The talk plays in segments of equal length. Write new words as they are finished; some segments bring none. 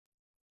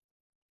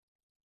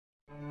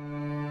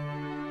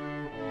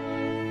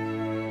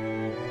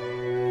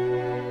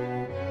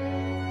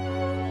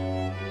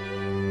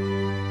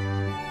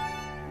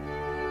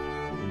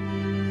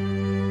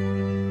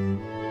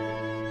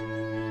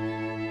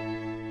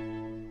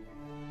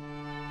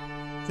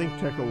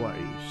ThinkTech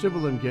Hawaii.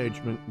 Civil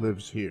engagement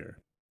lives here.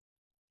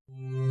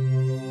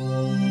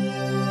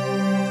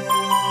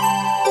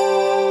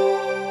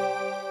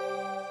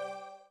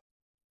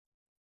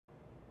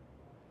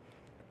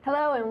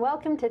 Hello and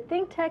welcome to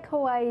ThinkTech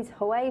Hawaii's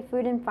Hawaii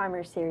Food and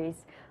Farmer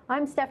Series.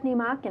 I'm Stephanie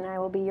Mock and I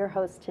will be your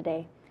host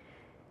today.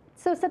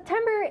 So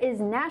September is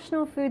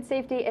National Food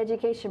Safety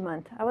Education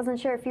Month. I wasn't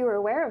sure if you were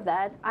aware of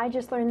that. I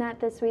just learned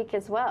that this week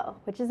as well,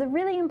 which is a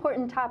really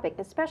important topic,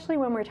 especially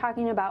when we're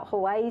talking about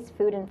Hawaii's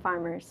food and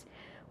farmers.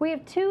 We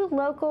have two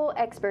local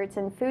experts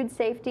in food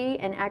safety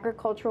and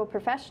agricultural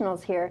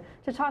professionals here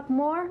to talk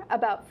more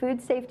about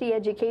food safety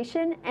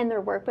education and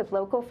their work with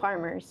local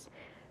farmers.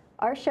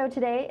 Our show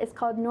today is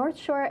called North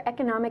Shore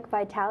Economic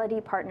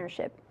Vitality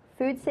Partnership,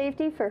 Food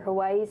Safety for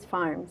Hawaii's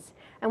Farms.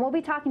 And we'll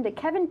be talking to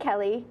Kevin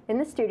Kelly in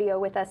the studio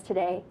with us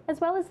today, as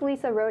well as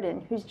Lisa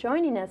Rhoden, who's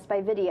joining us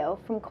by video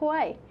from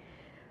Kauai.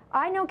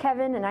 I know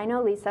Kevin and I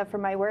know Lisa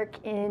from my work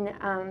in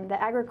the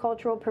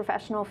agricultural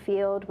professional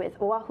field with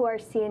Oahu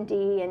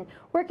RC&D and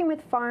working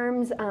with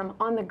farms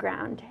on the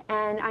ground.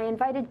 And I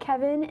invited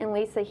Kevin and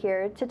Lisa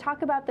here to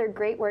talk about their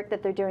great work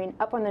that they're doing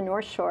up on the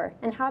North Shore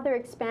and how they're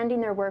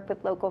expanding their work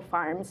with local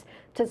farms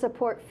to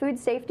support food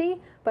safety,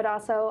 but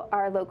also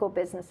our local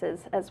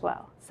businesses as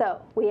well.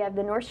 So we have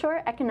the North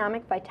Shore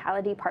Economic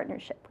Vitality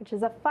Partnership, which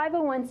is a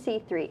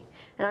 501c3.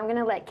 And I'm going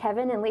to let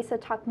Kevin and Lisa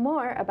talk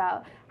more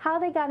about how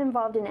they got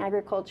involved in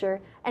agriculture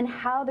and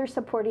how they're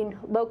supporting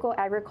local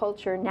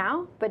agriculture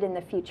now, but in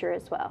the future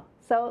as well.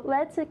 So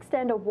let's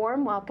extend a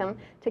warm welcome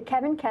to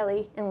Kevin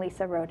Kelly and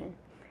Lisa Rhoden.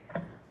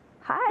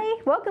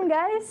 Hi, welcome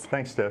guys.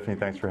 Thanks, Stephanie.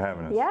 Thanks for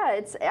having us.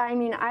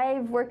 Yeah,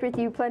 I've worked with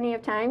you plenty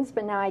of times,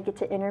 but now I get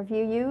to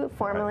interview you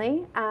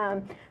formally.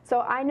 Right. So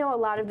I know a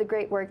lot of the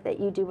great work that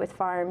you do with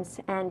farms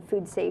and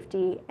food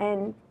safety,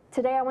 and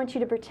today I want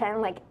you to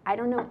pretend like I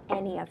don't know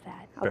any of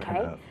that,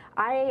 okay?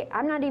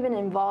 I'm not even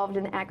involved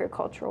in the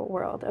agricultural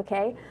world,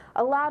 okay?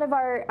 A lot of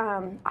our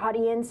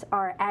audience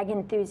are ag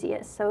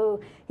enthusiasts,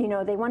 so you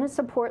know they want to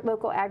support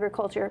local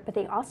agriculture, but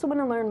they also want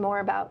to learn more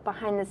about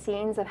behind the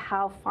scenes of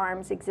how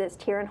farms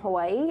exist here in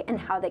Hawaii and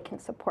how they can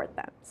support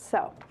them.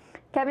 So,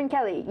 Kevin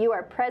Kelly, you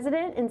are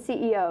President and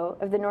CEO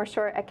of the North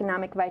Shore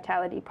Economic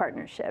Vitality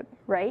Partnership,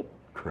 right?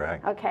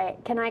 Correct. Okay,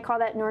 can I call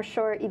that North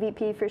Shore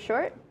EVP for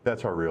short?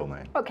 That's our real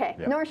name. Okay,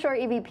 yep. North Shore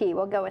EVP,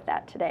 we'll go with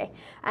that today.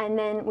 And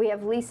then we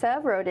have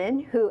Lisa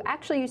Rhoden, who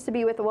actually used to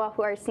be with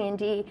Oahu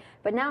RC&D,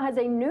 but now has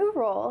a new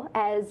role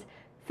as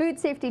Food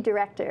Safety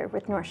Director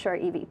with North Shore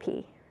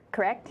EVP,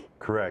 correct?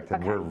 Correct,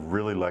 and we're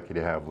really lucky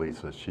to have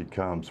Lisa. She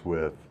comes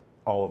with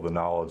all of the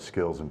knowledge,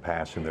 skills, and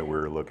passion that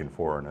we're looking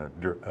for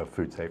in a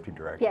food safety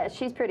director. Yeah,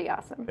 she's pretty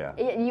awesome. Yeah.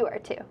 You are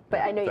too, but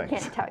I know Thanks. You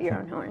can't tout your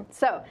own horn.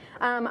 So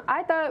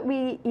I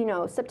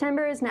thought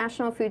September is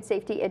National Food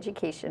Safety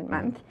Education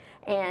Month,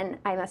 and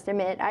I must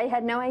admit, I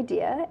had no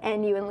idea,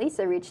 and you and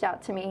Lisa reached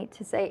out to me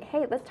to say,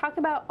 hey, let's talk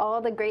about all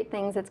the great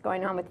things that's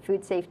going on with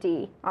food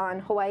safety on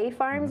Hawaii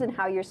farms and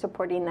how you're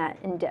supporting that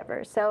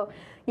endeavor. So,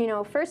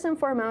 first and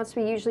foremost,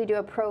 we usually do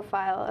a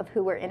profile of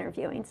who we're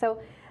interviewing.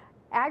 So,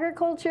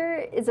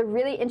 agriculture is a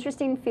really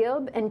interesting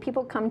field, and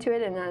people come to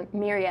it in a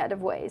myriad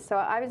of ways. So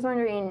I was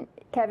wondering,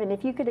 Kevin,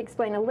 if you could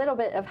explain a little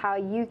bit of how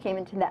you came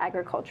into the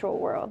agricultural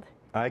world.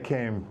 I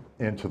came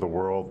into the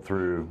world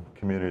through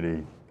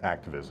community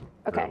activism,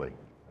 really.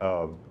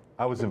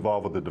 I was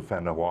involved with the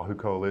Defend Oahu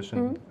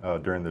Coalition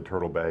during the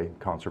Turtle Bay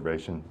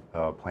conservation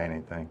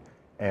planning thing.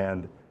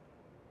 And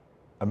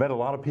I met a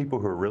lot of people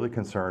who are really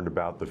concerned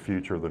about the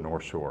future of the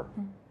North Shore.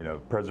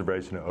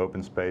 Preservation of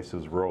open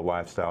spaces, rural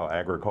lifestyle,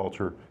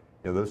 agriculture.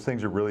 Those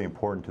things are really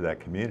important to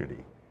that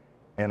community.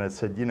 And I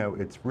said,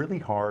 it's really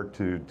hard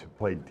to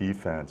play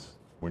defense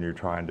when you're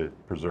trying to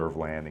preserve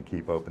land and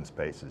keep open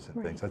spaces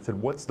and things. I said,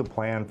 what's the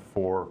plan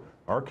for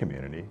our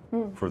community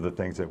for the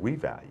things that we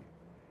value?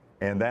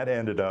 And that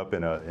ended up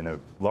in a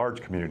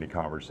large community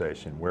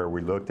conversation where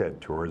we looked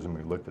at tourism,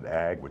 we looked at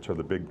ag, which are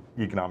the big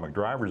economic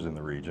drivers in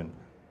the region,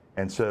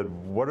 and said,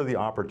 what are the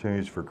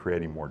opportunities for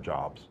creating more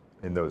jobs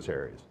in those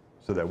areas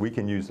so that we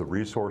can use the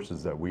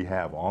resources that we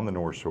have on the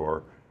North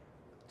Shore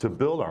to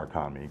build our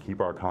economy and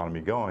keep our economy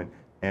going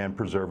and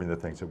preserving the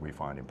things that we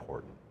find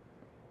important.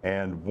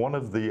 And one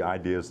of the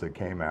ideas that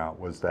came out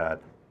was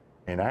that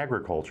in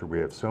agriculture, we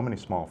have so many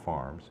small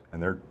farms,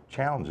 and there are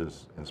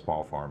challenges in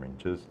small farming,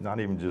 not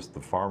even just the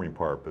farming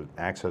part, but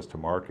access to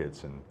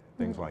markets and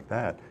things like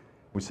that.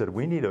 We said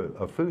we need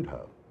a food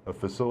hub, a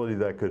facility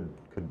that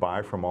could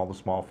buy from all the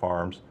small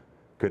farms,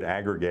 could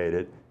aggregate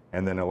it,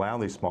 and then allow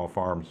these small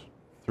farms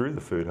through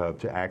the food hub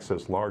to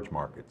access large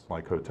markets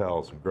like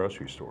hotels and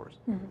grocery stores.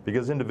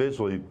 Because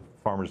individually,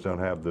 farmers don't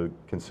have the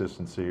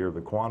consistency or the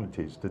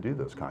quantities to do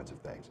those kinds of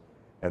things.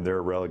 And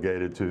they're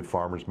relegated to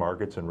farmers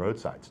markets and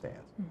roadside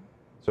stands.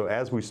 So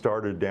as we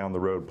started down the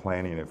road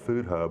planning a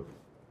food hub,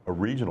 a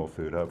regional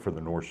food hub for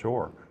the North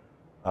Shore,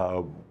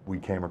 we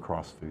came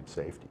across food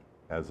safety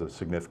as a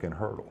significant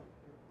hurdle.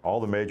 All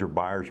the major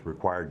buyers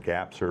required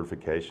GAP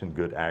certification,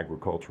 good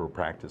agricultural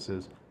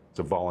practices. It's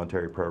a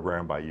voluntary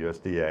program by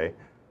USDA.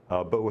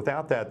 But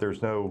without that,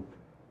 there's no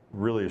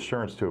really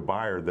assurance to a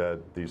buyer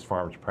that these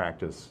farms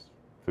practice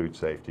food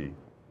safety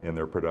in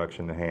their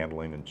production and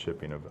handling and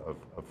shipping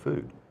of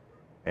food.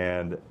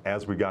 And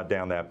as we got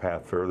down that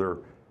path further,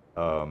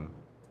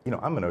 you know,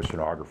 I'm an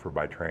oceanographer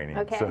by training,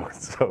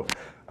 so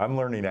I'm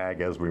learning ag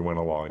as we went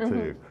along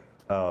too.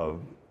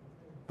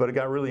 But it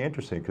got really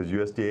interesting because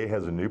USDA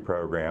has a new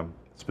program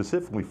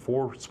specifically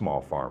for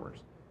small farmers.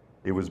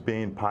 It was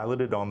being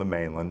piloted on the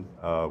mainland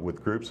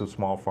with groups of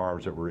small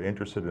farms that were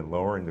interested in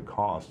lowering the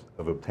cost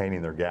of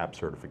obtaining their GAP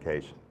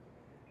certification.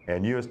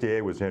 And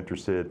USDA was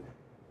interested,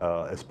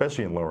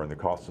 especially in lowering the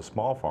cost of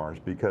small farms,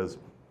 because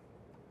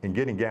in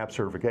getting GAP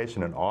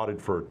certification, an audit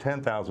for a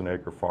 10,000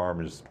 acre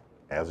farm is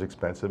as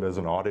expensive as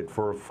an audit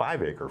for a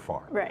 5-acre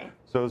farm. Right.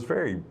 So it's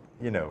very,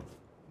 you know,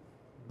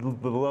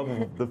 the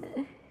level, the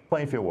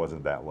playing field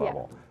wasn't that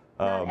level.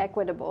 Not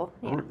equitable.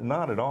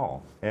 Not at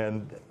all.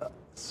 And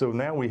so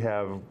now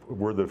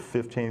we're the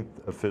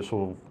 15th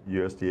official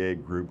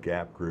USDA group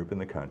GAP group in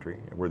the country.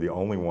 We're the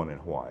only one in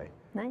Hawaii.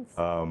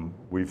 Nice.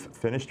 We've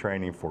finished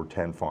training for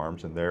 10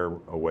 farms, and they're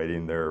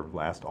awaiting their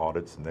last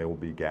audits, and they will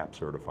be GAP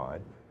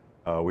certified.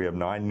 We have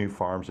 9 new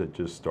farms that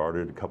just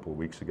started a couple of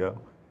weeks ago.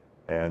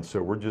 And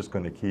so we're just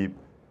going to keep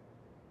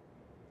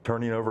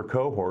turning over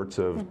cohorts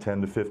of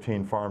 10 to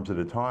 15 farms at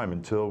a time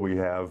until we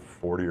have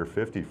 40 or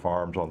 50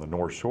 farms on the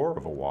North Shore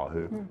of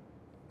Oahu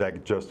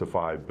that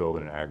justify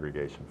building an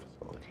aggregation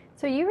facility.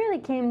 So you really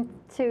came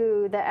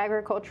to the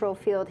agricultural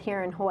field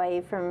here in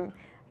Hawaii from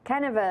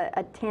kind of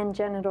a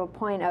tangential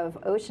point of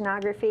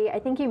oceanography. I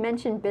think you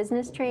mentioned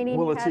business training.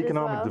 Well, it's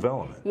economic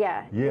development.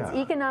 Yeah, it's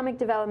economic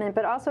development,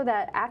 but also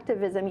that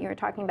activism you were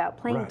talking about,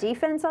 playing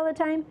defense all the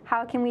time.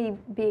 How can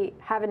we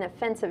have an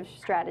offensive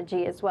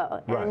strategy as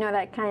well? And I know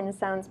that kind of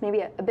sounds maybe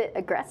a bit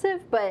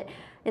aggressive, but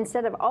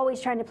instead of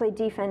always trying to play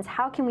defense,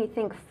 how can we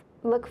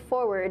look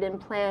forward and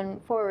plan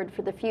forward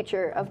for the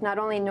future of not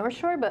only North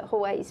Shore, but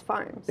Hawaii's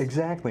farms?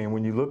 Exactly, and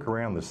when you look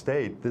around the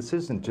state, this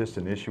isn't just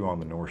an issue on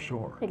the North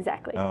Shore.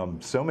 Exactly.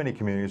 So many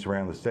communities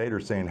around the state are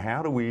saying,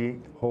 how do we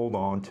hold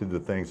on to the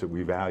things that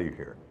we value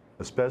here,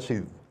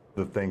 especially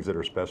the things that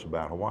are special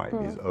about Hawaii,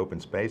 these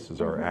open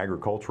spaces, our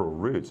agricultural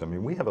roots. I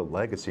mean, we have a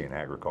legacy in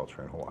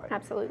agriculture in Hawaii.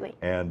 Absolutely.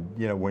 And,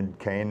 you know, when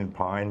cane and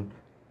pine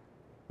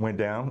went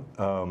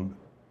down,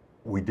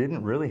 we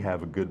didn't really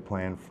have a good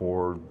plan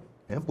for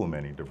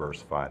implementing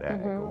diversified ag.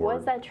 What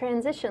does that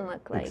transition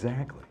look like?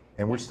 Exactly.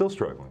 And we're still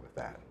struggling with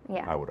that,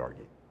 I would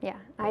argue. Yeah,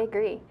 I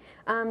agree.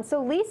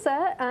 So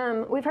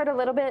Lisa, we've heard a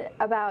little bit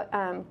about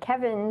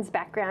Kevin's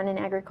background in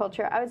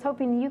agriculture. I was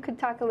hoping you could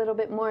talk a little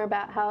bit more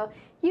about how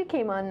you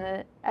came on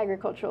the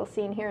agricultural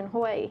scene here in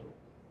Hawaii.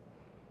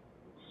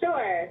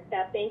 Sure,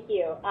 Steph, thank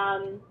you.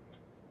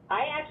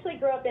 I actually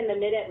grew up in the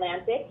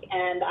Mid-Atlantic,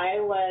 and I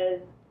was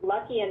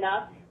lucky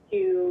enough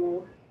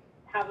to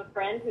have a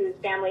friend whose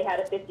family had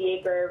a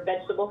 50-acre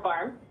vegetable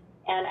farm,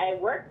 and I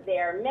worked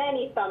there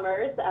many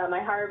summers.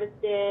 I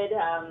harvested,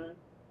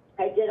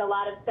 I did a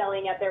lot of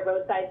selling at their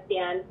roadside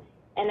stand,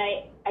 and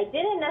I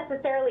didn't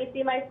necessarily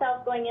see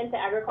myself going into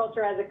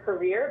agriculture as a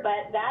career,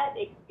 but that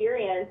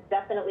experience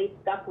definitely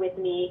stuck with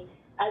me,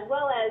 as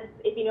well as,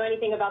 if you know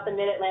anything about the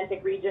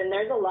Mid-Atlantic region,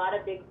 there's a lot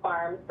of big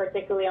farms,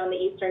 particularly on the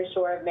eastern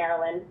shore of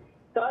Maryland.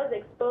 So I was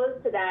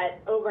exposed to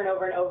that over and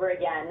over and over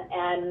again.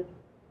 And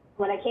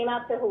when I came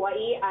out to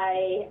Hawaii,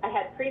 I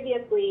had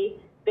previously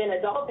been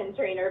a dolphin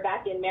trainer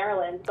back in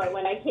Maryland, but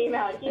when I came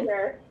out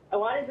here, I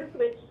wanted to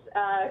switch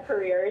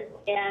careers,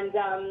 and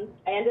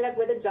I ended up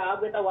with a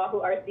job with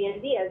Oahu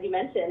RC&D, as you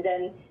mentioned,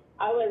 and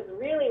I was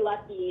really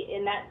lucky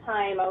in that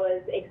time. I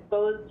was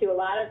exposed to a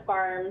lot of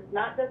farms,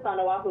 not just on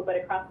Oahu, but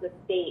across the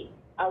state.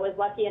 I was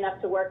lucky enough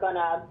to work on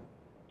a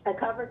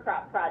cover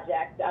crop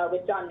project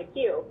with John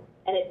McHugh,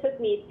 and it took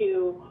me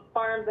to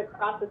farms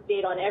across the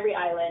state on every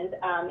island,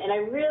 and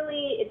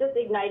it just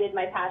ignited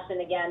my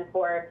passion again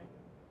for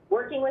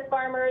working with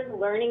farmers,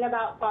 learning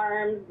about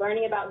farms,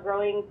 learning about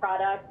growing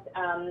products,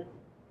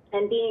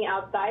 and being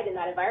outside in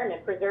that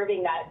environment,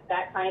 preserving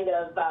that kind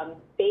of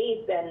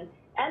space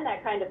and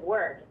that kind of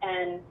work.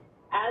 And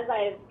as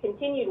I've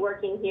continued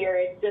working here,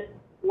 it's just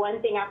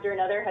one thing after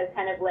another has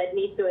kind of led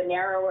me to a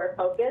narrower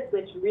focus,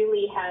 which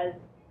really has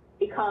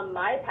become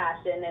my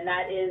passion, and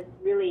that is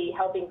really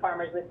helping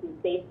farmers with food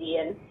safety.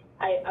 And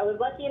I was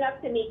lucky enough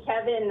to meet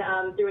Kevin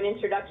through an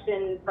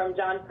introduction from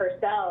John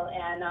Purcell,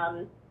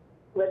 and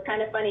it was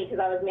kind of funny because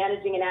I was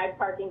managing an ag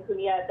park in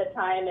Kunia at the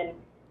time, and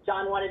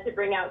John wanted to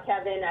bring out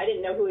Kevin. I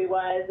didn't know who he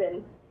was,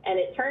 and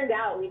it turned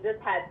out we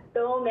just had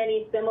so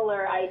many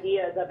similar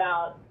ideas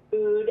about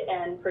food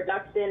and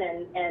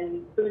production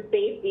and food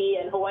safety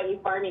and Hawaii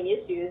farming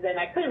issues, and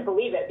I couldn't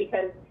believe it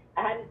because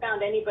I hadn't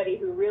found anybody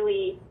who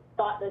really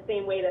thought the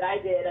same way that I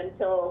did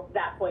until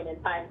that point in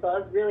time. So I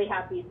was really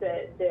happy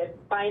to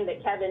find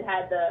that Kevin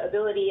had the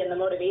ability and the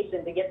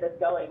motivation to get this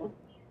going.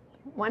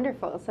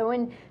 Wonderful. So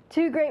when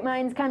two great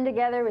minds come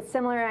together with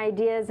similar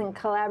ideas and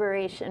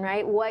collaboration,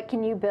 right, what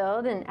can you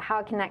build and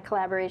how can that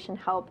collaboration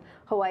help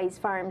Hawaii's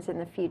farms in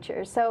the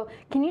future? So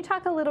can you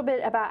talk a little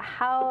bit about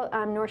how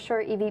North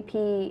Shore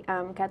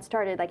EVP got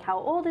started? Like, how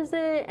old is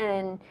it,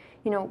 and,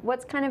 you know,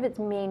 what's kind of its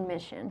main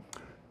mission?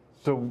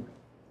 So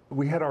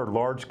We had our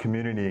large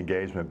community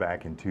engagement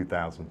back in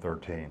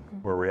 2013,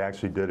 where we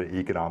actually did an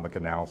economic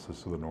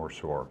analysis of the North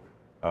Shore.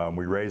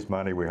 We raised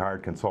money, we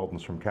hired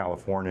consultants from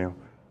California.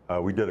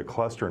 We did a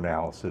cluster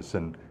analysis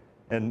and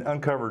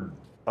uncovered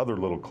other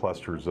little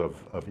clusters of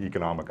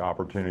economic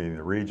opportunity in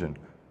the region.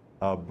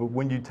 But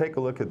when you take a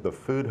look at the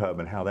food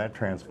hub and how that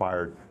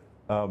transpired,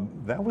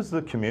 that was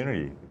the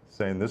community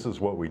saying this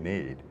is what we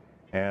need.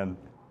 And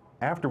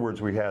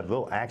afterwards, we had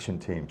little action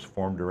teams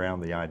formed around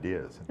the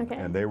ideas. Okay.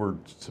 And they were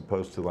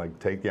supposed to like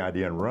take the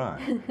idea and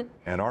run.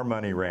 And our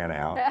money ran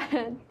out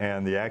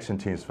and the action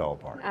teams fell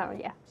apart. Oh,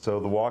 yeah. So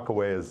the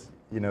walkaway is,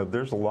 you know,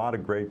 there's a lot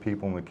of great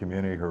people in the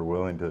community who are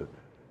willing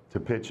to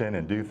pitch in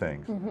and do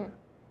things.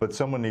 But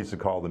someone needs to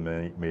call the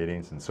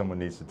meetings and someone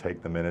needs to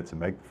take the minutes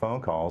and make the phone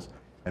calls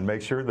and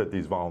make sure that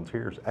these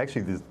volunteers,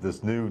 actually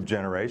this new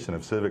generation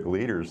of civic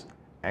leaders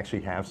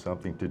actually have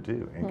something to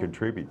do and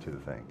contribute to the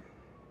thing.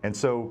 And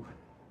so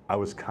I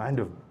was kind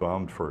of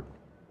bummed for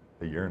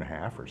a year and a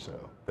half or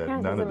so that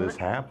none of this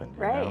happened.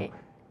 You know?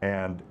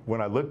 And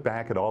when I look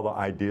back at all the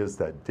ideas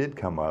that did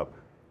come up,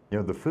 you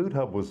know, the food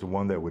hub was the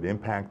one that would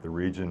impact the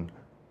region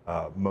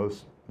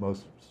most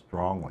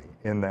strongly,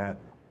 in that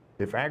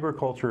if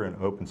agriculture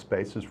and open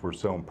spaces were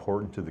so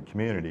important to the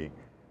community,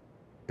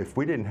 if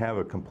we didn't have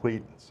a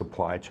complete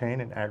supply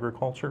chain in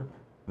agriculture,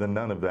 then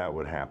none of that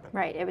would happen.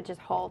 Right, it would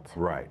just halt.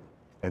 Right.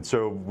 And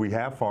so we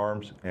have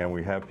farms and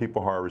we have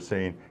people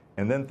harvesting,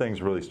 and then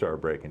things really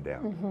start breaking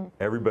down.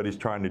 Everybody's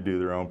trying to do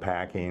their own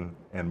packing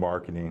and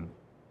marketing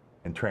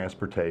and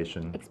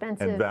transportation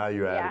and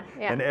value added.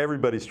 And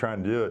everybody's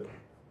trying to do it.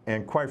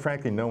 And quite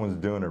frankly, no one's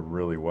doing it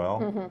really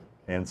well.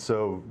 And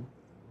so,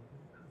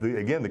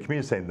 again, the community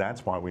is saying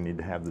that's why we need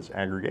to have this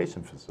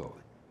aggregation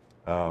facility.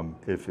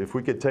 If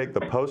we could take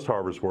the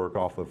post-harvest work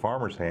off the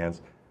farmers'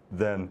 hands,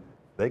 then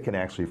they can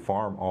actually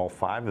farm all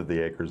 5 of the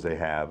acres they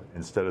have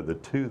instead of the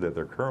 2 that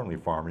they're currently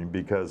farming,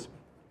 because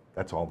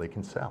that's all they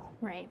can sell.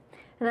 Right.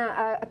 And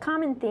a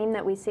common theme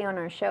that we see on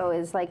our show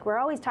is, like, we're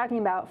always talking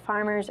about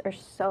farmers are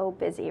so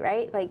busy,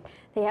 right? Like,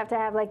 they have to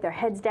have like their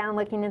heads down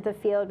looking at the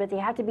field, but they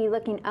have to be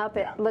looking up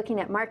at looking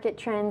at market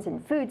trends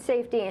and food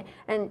safety.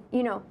 And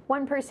you know,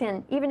 one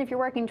person, even if you're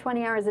working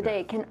 20 hours a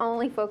day, can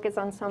only focus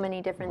on so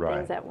many different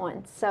things at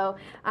once. So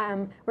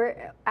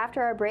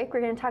after our break,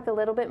 we're going to talk a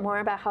little bit more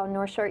about how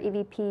North Shore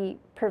EVP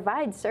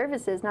provides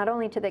services not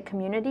only to the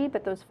community,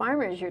 but those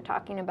farmers you're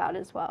talking about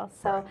as well.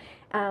 So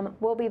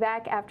we'll be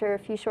back after a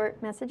few short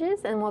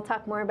messages, and we'll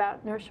talk more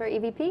about North Shore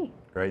EVP.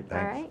 Great,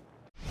 thanks. All right.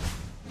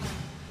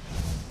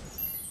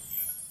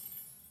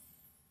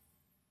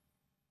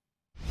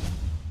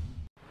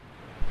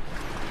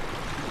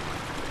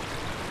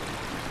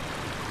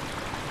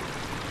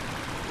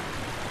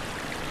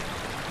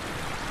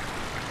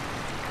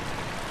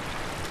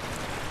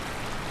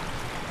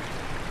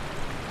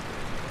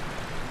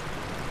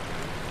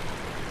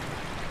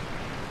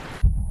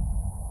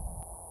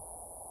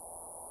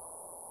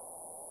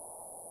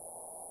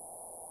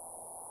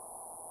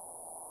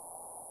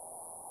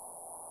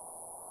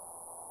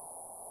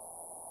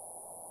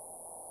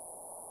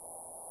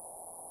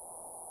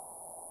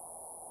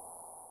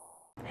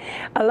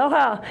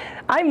 Aloha,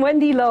 I'm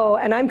Wendy Lowe,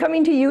 and I'm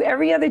coming to you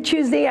every other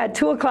Tuesday at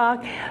 2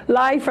 o'clock,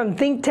 live from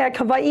ThinkTech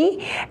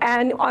Hawaii.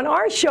 And on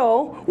our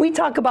show, we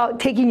talk about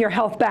taking your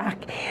health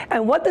back.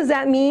 And what does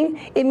that mean?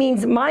 It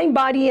means mind,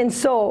 body, and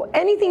soul.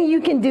 Anything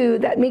you can do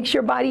that makes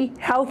your body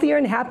healthier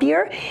and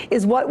happier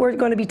is what we're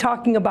going to be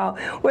talking about.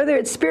 Whether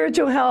it's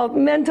spiritual health,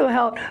 mental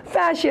health,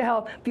 fascia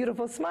health,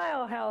 beautiful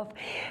smile health,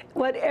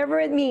 whatever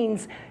it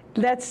means,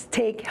 let's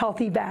take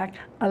healthy back.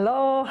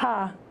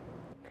 Aloha.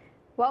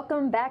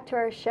 Welcome back to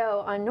our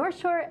show on North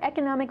Shore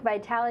Economic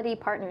Vitality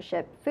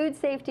Partnership, food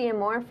safety and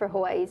more for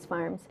Hawaii's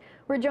farms.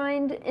 We're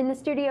joined in the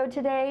studio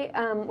today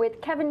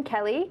with Kevin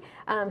Kelly,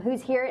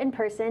 who's here in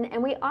person,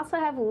 and we also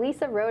have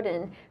Lisa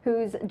Rhoden,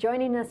 who's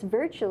joining us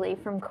virtually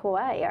from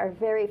Kauai, our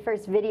very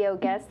first video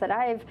guest that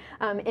I've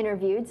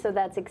interviewed, so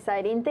that's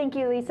exciting. Thank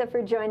you, Lisa,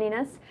 for joining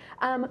us.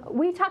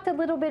 We talked a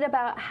little bit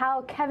about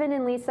how Kevin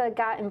and Lisa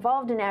got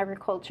involved in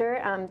agriculture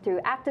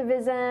through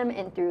activism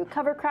and through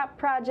cover crop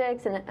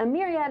projects and a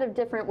myriad of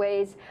different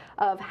ways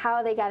of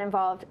how they got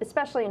involved,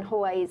 especially in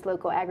Hawaii's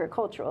local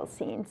agricultural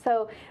scene.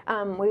 So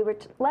we were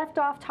left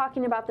off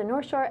talking about the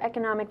North Shore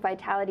Economic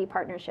Vitality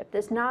Partnership,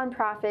 this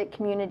nonprofit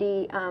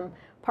community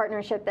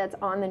partnership that's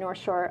on the North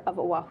Shore of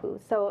Oahu.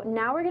 So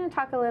now we're going to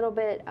talk a little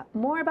bit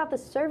more about the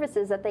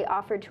services that they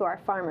offer to our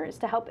farmers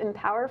to help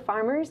empower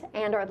farmers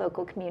and our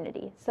local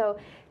community. So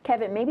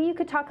Kevin, maybe you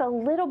could talk a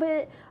little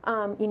bit,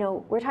 you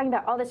know, we're talking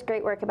about all this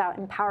great work about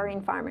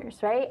empowering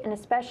farmers, right? And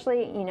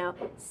especially, you know,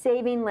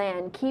 saving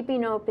land,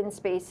 keeping open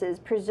spaces,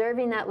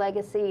 preserving that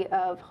legacy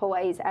of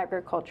Hawaii's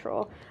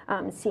agricultural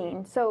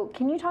scene. So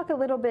can you talk a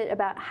little bit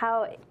about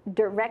how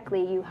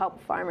directly you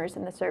help farmers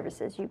and the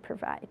services you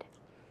provide?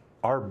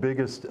 Our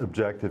biggest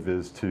objective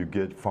is to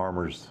get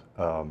farmers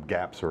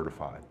GAP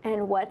certified.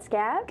 And what's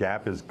GAP?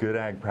 GAP is Good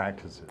Ag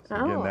Practices.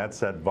 Again,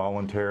 that's that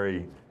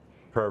voluntary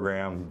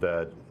program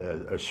that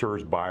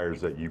assures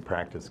buyers that you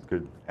practice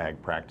good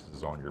ag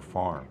practices on your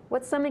farm.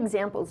 What's some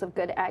examples of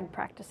good ag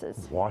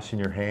practices? Washing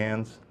your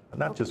hands,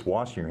 not just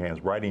washing your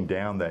hands, writing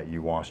down that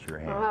you washed your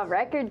hands. Oh,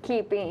 record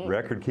keeping.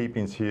 Record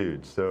keeping's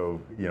huge.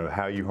 So, you know,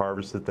 how you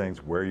harvested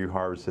things, where you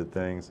harvested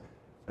things.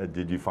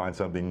 Did you find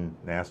something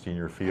nasty in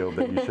your field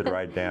that you should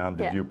write down?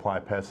 Did you apply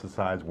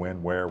pesticides?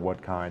 When, where,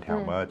 what kind, how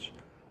much?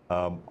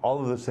 All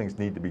of those things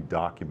need to be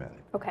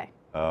documented. Okay.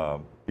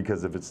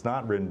 Because if it's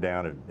not written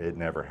down, it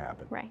never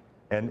happened. Right.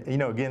 And you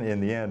know, again, in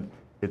the end,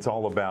 it's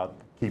all about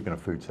keeping a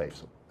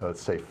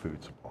safe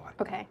food supply.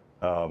 Okay.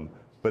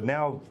 But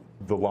now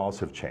the laws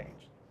have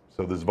changed.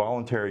 So this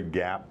voluntary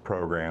GAP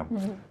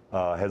program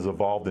has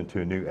evolved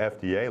into a new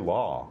FDA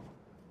law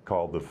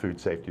called the Food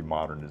Safety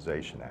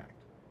Modernization Act.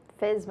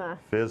 FSMA.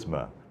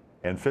 FSMA.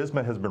 And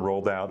FSMA has been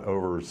rolled out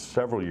over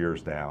several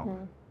years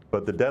now,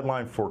 but the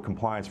deadline for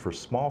compliance for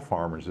small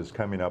farmers is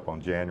coming up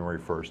on January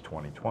 1st,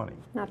 2020.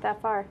 Not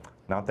that far.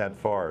 Not that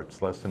far.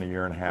 It's less than a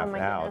year and a half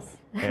out.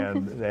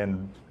 Goodness.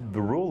 And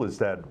the rule is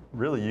that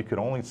really you can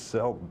only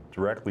sell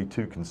directly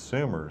to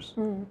consumers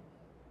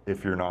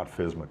if you're not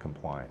FSMA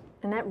compliant.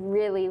 And that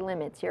really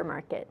limits your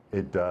market.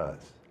 It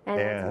does. And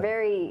it's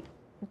very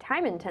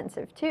time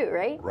intensive too,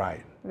 right?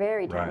 Right.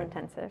 Very time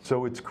intensive.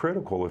 So it's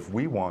critical if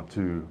we want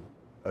to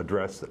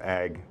address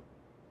ag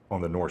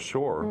on the North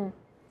Shore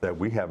that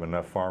we have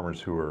enough farmers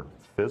who are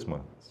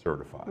FSMA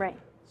certified. Right.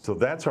 So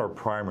that's our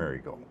primary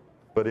goal.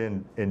 But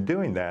in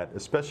doing that,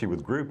 especially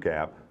with Group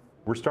GAP,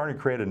 we're starting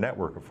to create a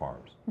network of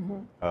farms.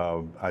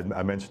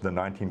 I mentioned the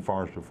 19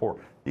 farms before.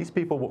 These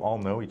people will all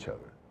know each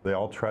other. They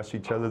all trust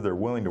each other. They're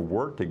willing to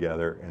work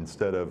together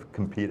instead of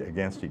compete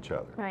against each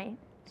other. Right.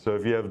 So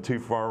if you have 2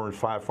 farmers,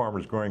 5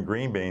 farmers growing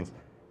green beans,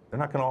 they're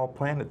not going to all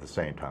plant at the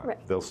same time.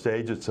 Right. They'll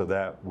stage it so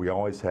that we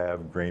always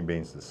have green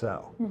beans to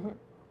sell.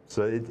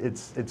 So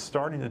it's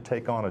starting to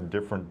take on a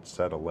different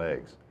set of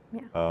legs.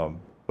 Yeah.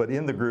 But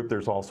in the group,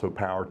 there's also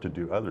power to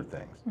do other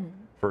things.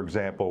 For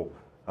example,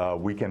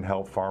 we can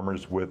help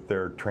farmers with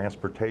their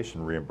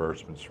transportation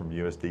reimbursements from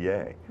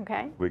USDA.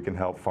 Okay. We can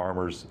help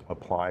farmers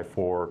apply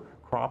for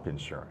crop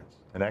insurance.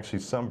 And actually,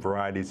 some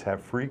varieties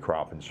have free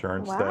crop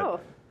insurance.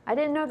 Wow. I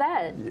didn't know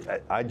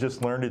that. I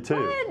just learned it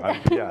too.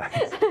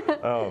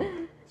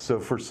 So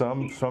for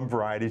some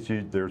varieties,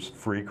 there's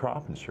free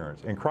crop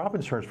insurance. And crop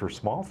insurance for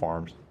small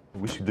farms,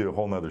 we should do a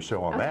whole nother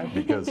show on that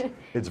because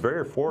it's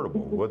very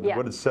affordable.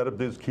 What it's set up to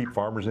do is keep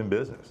farmers in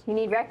business. You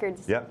need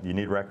records. Yep, you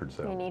need records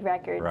though. You need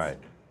records. Right.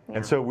 Yeah.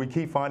 And so we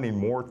keep finding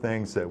more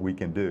things that we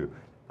can do.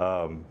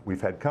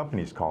 We've had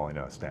companies calling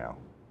us now,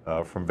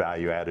 from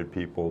value-added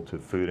people to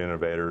food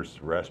innovators,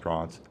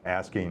 restaurants,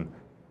 asking,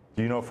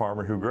 do you know a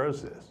farmer who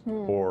grows this?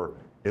 Or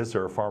is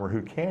there a farmer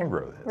who can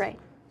grow this? Right.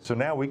 So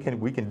now we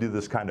can do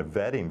this kind of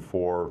vetting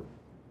for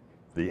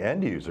the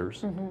end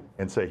users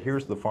and say,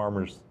 here's the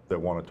farmers that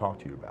want to talk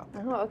to you about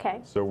that. Oh,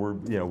 okay. So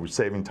we're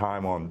saving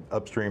time on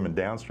upstream and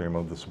downstream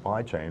of the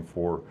supply chain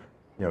for,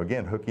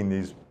 again, hooking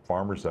these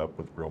farmers up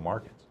with real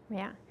markets.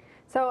 Yeah.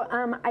 So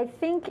I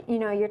think,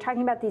 you're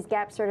talking about these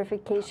GAP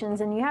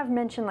certifications, and you have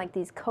mentioned like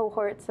these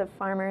cohorts of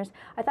farmers.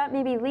 I thought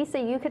maybe, Lisa,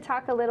 you could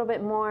talk a little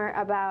bit more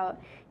about,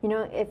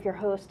 if you're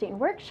hosting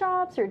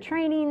workshops or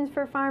trainings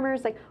for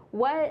farmers, like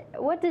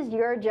what does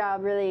your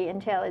job really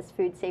entail as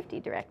food safety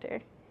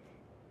director?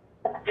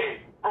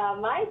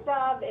 My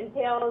job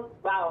entails,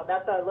 wow,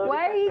 that's a loaded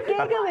Why are you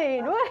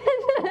giggling? What?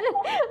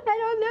 I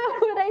don't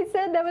know what I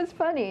said. That was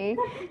funny.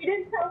 You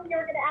didn't tell me you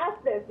were going to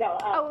ask this. No.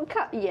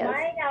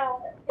 Yes.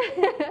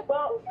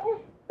 Well,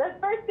 the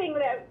first thing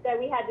that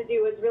we had to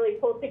do was really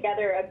pull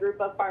together a group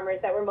of farmers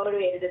that were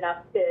motivated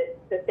enough to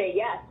say,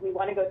 yes, we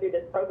want to go through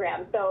this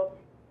program. So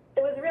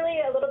it was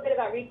really a little bit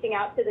about reaching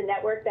out to the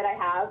network that I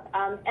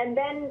have and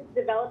then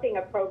developing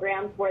a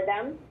program for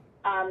them.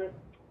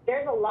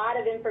 There's a lot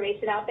of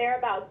information out there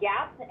about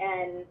GAP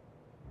and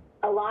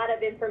a lot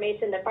of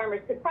information that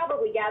farmers could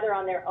probably gather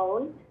on their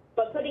own,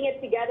 but putting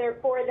it together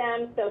for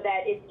them so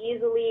that it's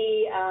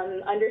easily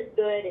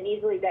understood and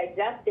easily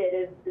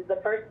digested is the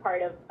first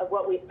part of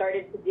what we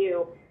started to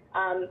do.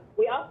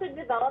 We also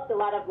developed a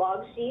lot of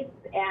log sheets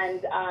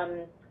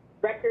and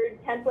record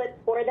templates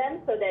for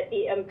them so that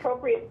the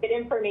appropriate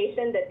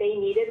information that they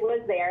needed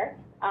was there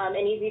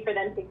and easy for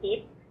them to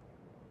keep.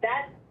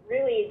 That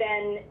really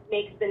then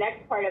makes the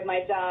next part of my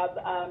job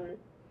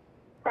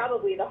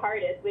probably the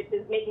hardest, which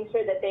is making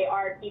sure that they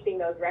are keeping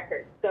those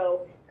records.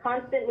 So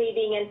constantly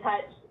being in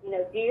touch,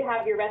 do you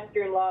have your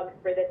restroom logs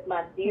for this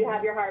month? Do you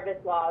have your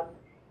harvest logs?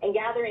 And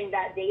gathering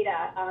that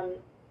data.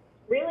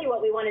 Really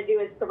what we want to do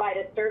is provide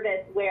a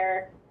service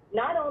where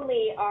not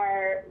only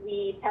are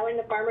we telling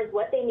the farmers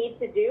what they need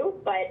to do,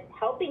 but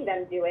helping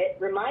them do it,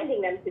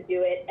 reminding them to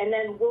do it, and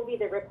then we'll be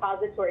the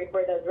repository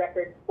for those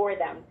records for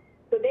them.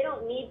 So they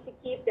don't need to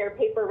keep their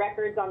paper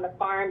records on the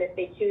farm. If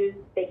they choose,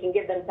 they can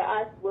give them to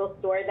us. We'll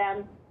store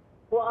them.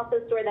 We'll also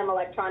store them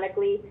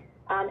electronically.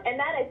 And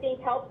that, I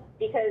think, helps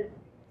because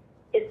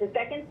it's a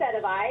second set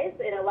of eyes.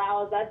 It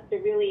allows us to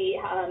really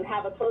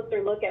have a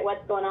closer look at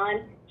what's going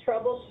on,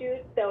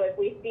 troubleshoot. So if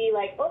we see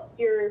like, oops,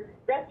 your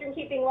restroom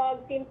keeping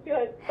log seems to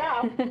have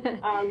stopped,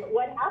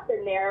 what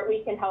happened there,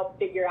 we can help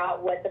figure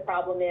out what the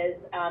problem is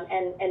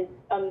and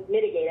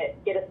mitigate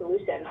it, get a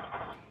solution.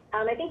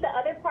 I think the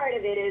other part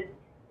of it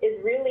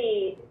is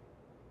really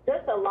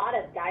just a lot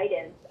of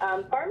guidance.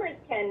 Farmers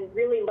can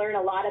really learn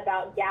a lot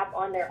about GAP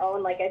on their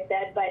own, like I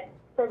said, but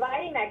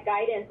providing that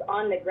guidance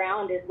on the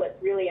ground is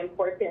what's really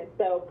important.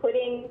 So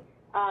putting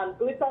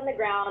boots on the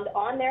ground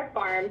on their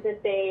farm to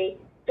say,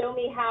 show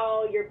me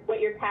what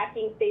your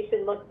packing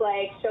station looks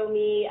like, show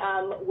me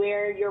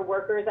where your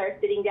workers are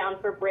sitting down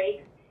for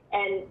breaks,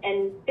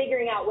 and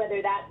figuring out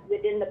whether that's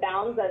within the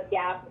bounds of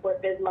GAP or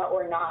FSMA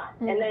or not,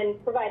 and then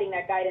providing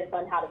that guidance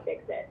on how to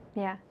fix it.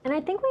 Yeah, and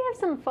I think we have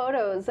some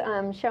photos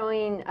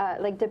showing,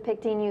 like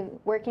depicting you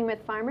working with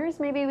farmers.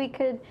 Maybe we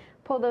could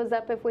pull those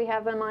up if we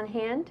have them on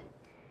hand.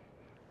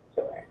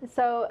 Sure.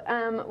 So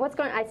what's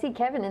going on? I see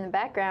Kevin in the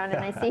background,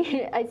 and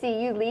I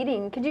see you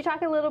leading. Could you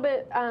talk a little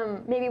bit,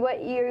 maybe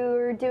what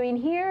you're doing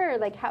here, or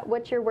like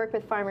what's your work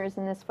with farmers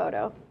in this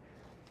photo?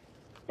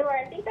 Sure.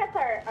 I think that's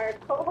our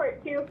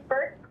cohort 2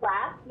 first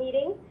class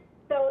meeting.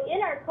 So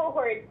in our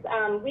cohorts,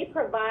 we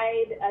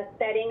provide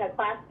a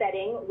class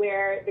setting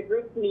where the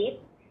groups meet,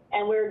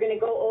 and we're going to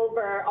go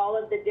over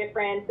all of the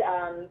different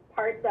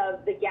parts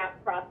of the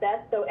GAP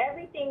process. So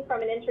everything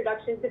from an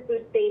introduction to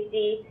food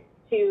safety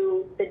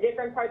to the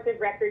different parts of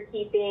record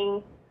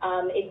keeping,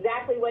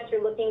 exactly what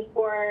you're looking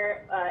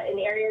for in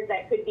areas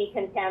that could be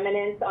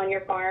contaminants on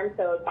your farm.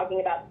 So talking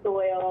about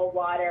soil,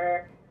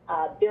 water,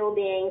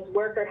 buildings,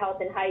 worker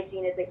health and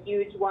hygiene is a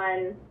huge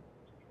one.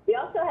 We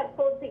also have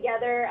pulled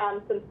together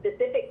some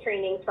specific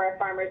trainings for our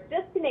farmers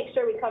just to make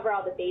sure we cover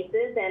all the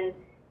bases. And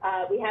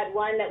we had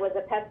one that was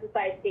a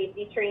pesticide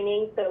safety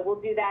training, so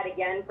we'll do that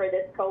again for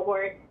this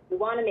cohort. We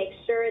want to make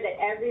sure that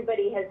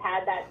everybody has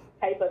had that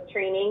type of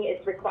training.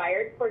 It's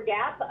required for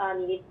GAP.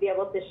 You need to be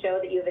able to show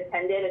that you've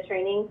attended a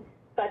training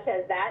such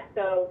as that.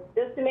 So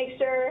just to make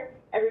sure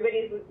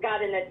everybody's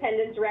got an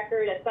attendance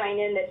record, a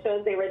sign-in that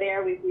shows they were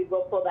there, we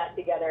will pull that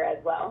together as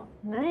well.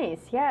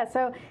 Nice, yeah.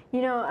 So,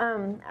 you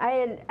know, I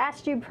had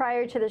asked you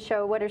prior to the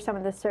show, what are some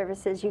of the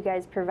services you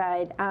guys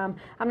provide? I'm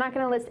not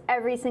going to list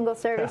every single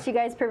service you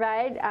guys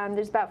provide.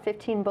 There's about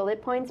 15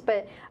 bullet points,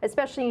 but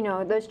especially, you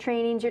know, those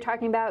trainings you're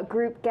talking about,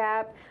 group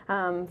GAP,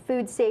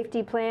 food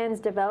safety plans,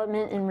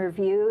 development and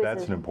review.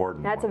 That's an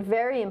important one. That's a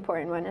very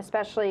important one,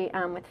 especially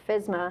with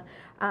FSMA.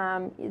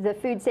 The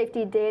food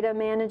safety data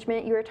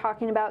management you were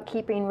talking about,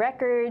 keeping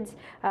records,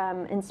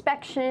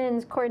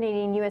 inspections,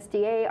 coordinating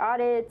USDA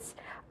audits,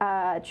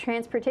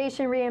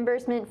 transportation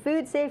reimbursement,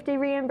 food safety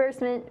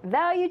reimbursement,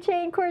 value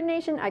chain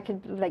coordination. I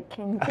could like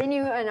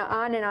continue and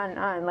on and on and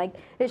on. Like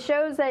it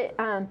shows that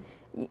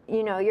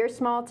you know, your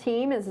small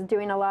team is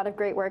doing a lot of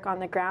great work on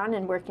the ground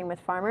and working with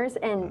farmers,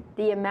 and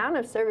the amount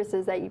of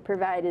services that you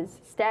provide is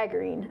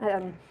staggering.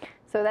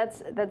 So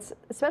that's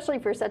especially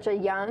for such a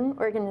young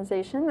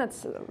organization,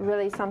 that's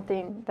really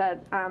something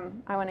that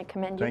I want to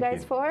commend you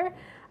guys for.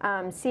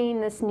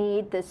 Seeing this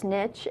need, this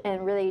niche,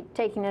 and really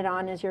taking it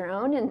on as your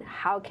own, and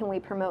how can we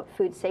promote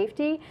food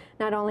safety,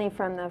 not only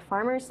from the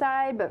farmer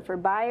side, but for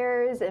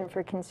buyers and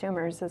for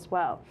consumers as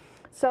well.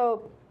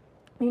 So,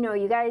 you know,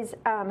 you guys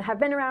have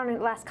been around in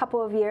the last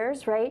couple of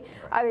years, right?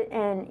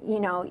 And, you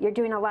know, you're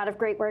doing a lot of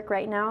great work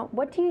right now.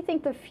 What do you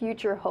think the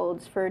future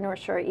holds for North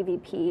Shore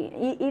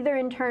EVP, either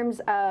in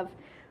terms of,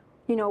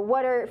 you know,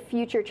 what are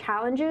future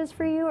challenges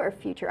for you or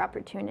future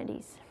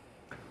opportunities?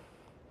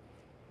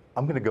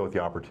 I'm going to go with the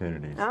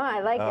opportunities. Oh,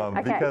 I like it.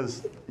 Okay.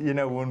 Because, you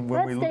know, when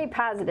Let's stay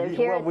positive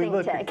here at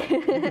ThinkTech.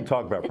 You can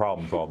talk about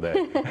problems all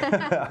day.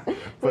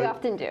 We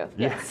often do,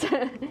 yes.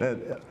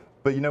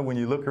 But, you know, when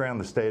you look around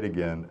the state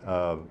again,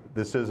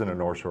 this isn't a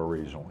North Shore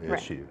regional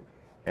issue.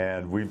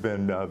 And we've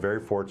been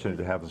very fortunate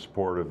to have the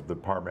support of the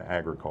Department of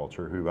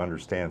Agriculture, who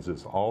understands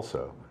this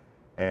also.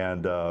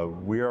 And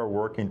we are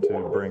working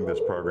to bring this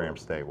program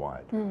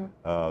statewide.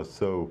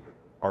 So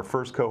our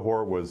first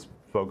cohort was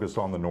focused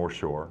on the North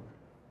Shore,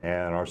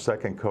 and our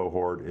second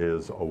cohort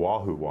is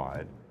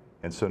Oahu-wide.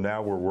 And so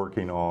now we're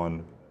working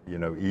on, you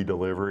know,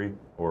 e-delivery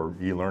or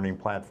e-learning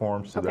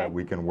platforms so that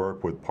we can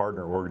work with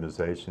partner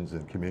organizations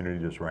and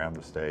communities around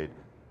the state,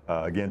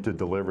 again, to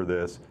deliver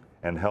this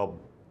and help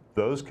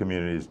those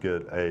communities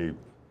get a,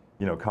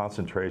 you know,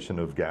 concentration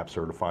of GAP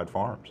certified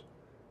farms.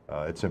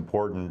 It's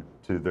important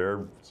to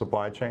their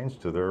supply chains,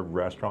 to their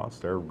restaurants,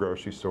 their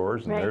grocery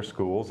stores, and their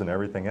schools, and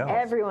everything else.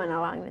 Everyone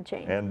along the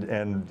chain.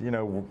 And you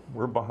know,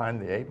 we're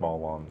behind the 8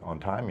 ball on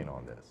timing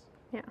on this.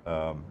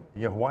 Yeah.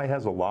 You know, Hawaii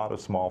has a lot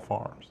of small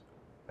farms.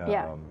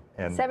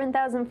 And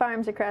 7,000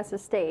 farms across the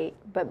state,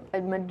 but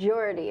a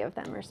majority of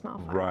them are small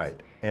farms.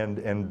 Right.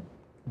 And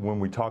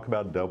when we talk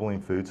about doubling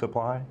food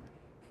supply,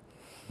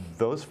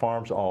 those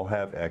farms all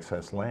have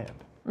excess land.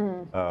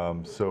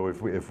 So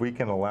if we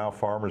can allow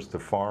farmers to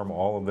farm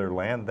all of their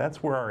land,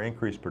 that's where our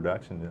increased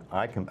production,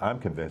 I'm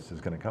convinced,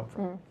 is going to come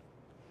from.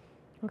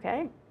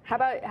 Okay. How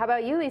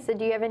about you, Lisa?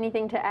 Do you have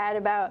anything to add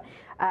about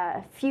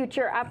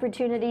future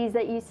opportunities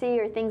that you see,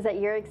 or things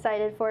that you're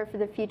excited for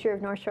the future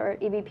of North Shore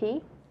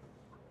EVP?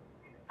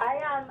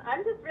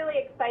 I'm just really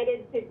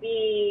excited to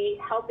be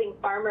helping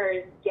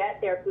farmers get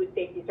their food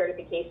safety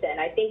certification.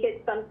 I think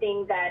it's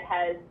something that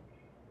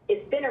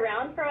it's been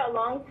around for a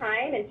long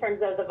time in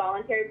terms of the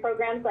voluntary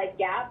programs like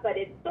GAP, but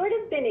it's sort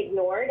of been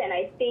ignored, and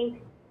I think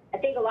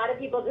a lot of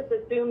people just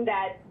assume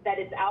that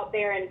it's out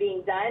there and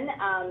being done.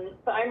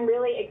 So I'm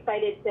really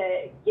excited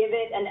to give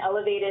it an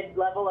elevated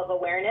level of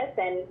awareness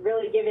and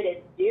really give it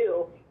its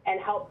due and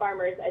help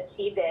farmers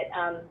achieve it.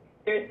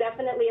 There's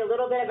definitely a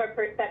little bit of a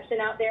perception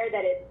out there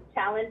that it's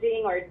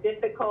challenging or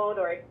difficult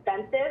or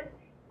expensive.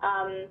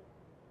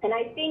 And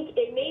I think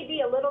it may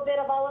be a little bit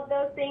of all of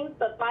those things,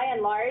 but by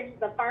and large,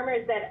 the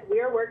farmers that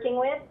we're working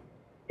with,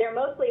 they're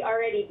mostly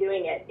already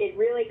doing it. It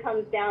really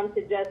comes down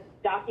to just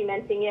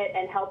documenting it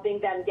and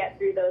helping them get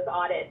through those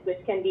audits, which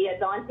can be a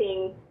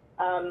daunting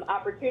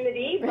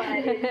opportunity, but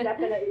it's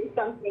definitely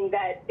something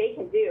that they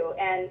can do.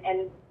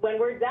 And when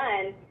we're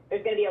done,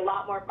 there's going to be a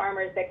lot more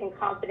farmers that can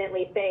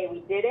confidently say,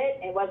 we did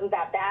it, it wasn't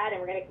that bad, and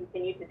we're going to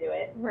continue to do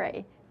it.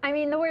 Right. I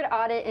mean, the word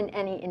audit in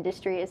any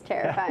industry is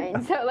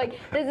terrifying. So, like,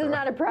 this is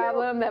not a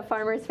problem that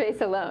farmers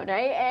face alone,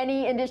 right?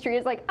 Any industry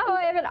is like, oh,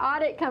 I have an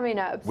audit coming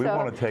up. We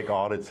want to take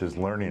audits as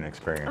learning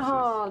experiences.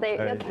 Oh,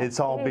 okay. It's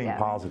all being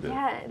positive.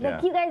 Yeah,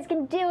 like you guys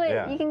can do it.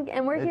 Yeah. You can,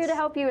 and we're here to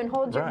help you and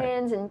hold your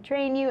hands and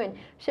train you and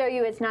show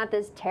you it's not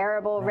this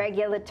terrible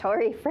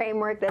regulatory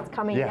framework that's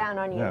coming down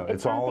on you. No,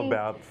 it's all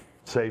about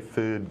safe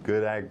food,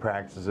 good ag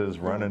practices,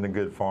 running a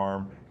good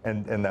farm.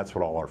 And that's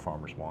what all our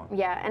farmers want.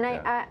 Yeah, and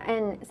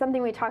and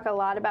something we talk a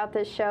lot about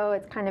this show,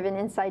 it's kind of an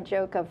inside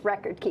joke of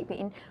record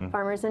keeping.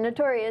 Farmers are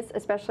notorious,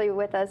 especially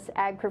with us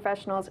ag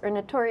professionals, are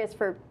notorious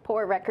for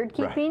poor record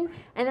keeping.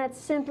 And that's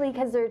simply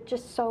because they're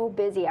just so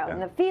busy out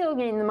in the field,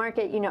 getting the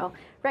market. You know,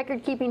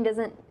 record keeping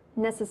doesn't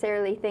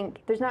necessarily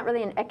think, there's not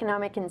really an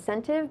economic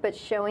incentive, but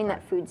showing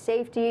that food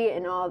safety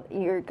and all,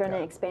 you're going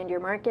to expand your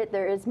market,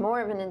 there is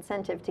more of an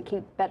incentive to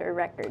keep better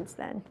records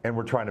then. And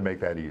we're trying to make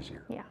that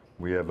easier. Yeah.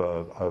 We have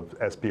a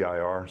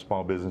SBIR,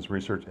 Small Business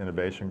Research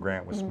Innovation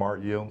Grant with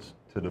Smart Yields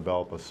to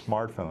develop a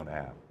smartphone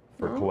app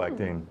for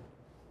collecting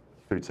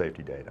food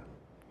safety data.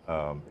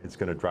 It's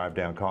going to drive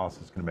down costs,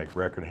 it's going to make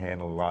record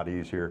handling a lot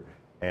easier,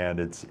 and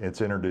it's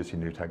introducing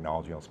new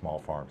technology on small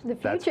farms. The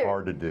future. That's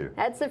hard to do.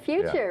 That's the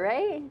future,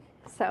 right?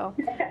 So,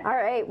 all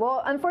right.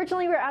 Well,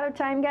 unfortunately, we're out of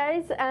time,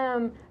 guys.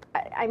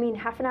 I mean,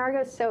 half an hour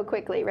goes so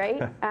quickly,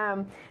 right?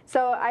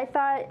 So I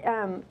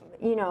thought,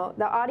 you know,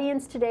 the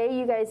audience today,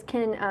 you guys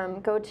can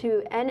go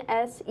to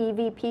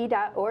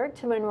nsevp.org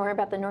to learn more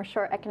about the North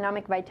Shore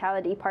Economic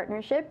Vitality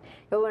Partnership.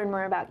 You'll learn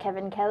more about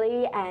Kevin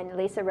Kelly and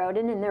Lisa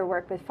Rhoden and their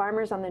work with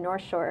farmers on the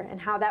North Shore and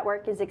how that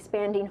work is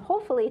expanding,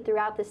 hopefully,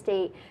 throughout the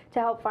state to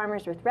help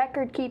farmers with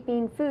record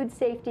keeping, food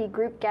safety,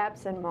 group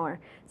gaps, and more.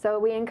 So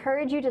we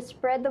encourage you to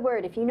spread the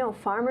word. If you know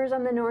farmers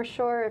on the North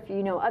Shore, if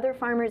you know other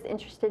farmers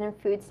interested in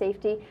food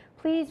safety,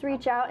 please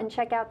reach out and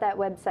check out that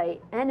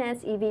website,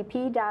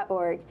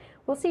 nsevp.org.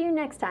 We'll see you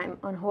next time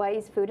on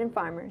Hawaii's Food and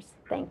Farmers.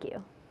 Thank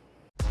you.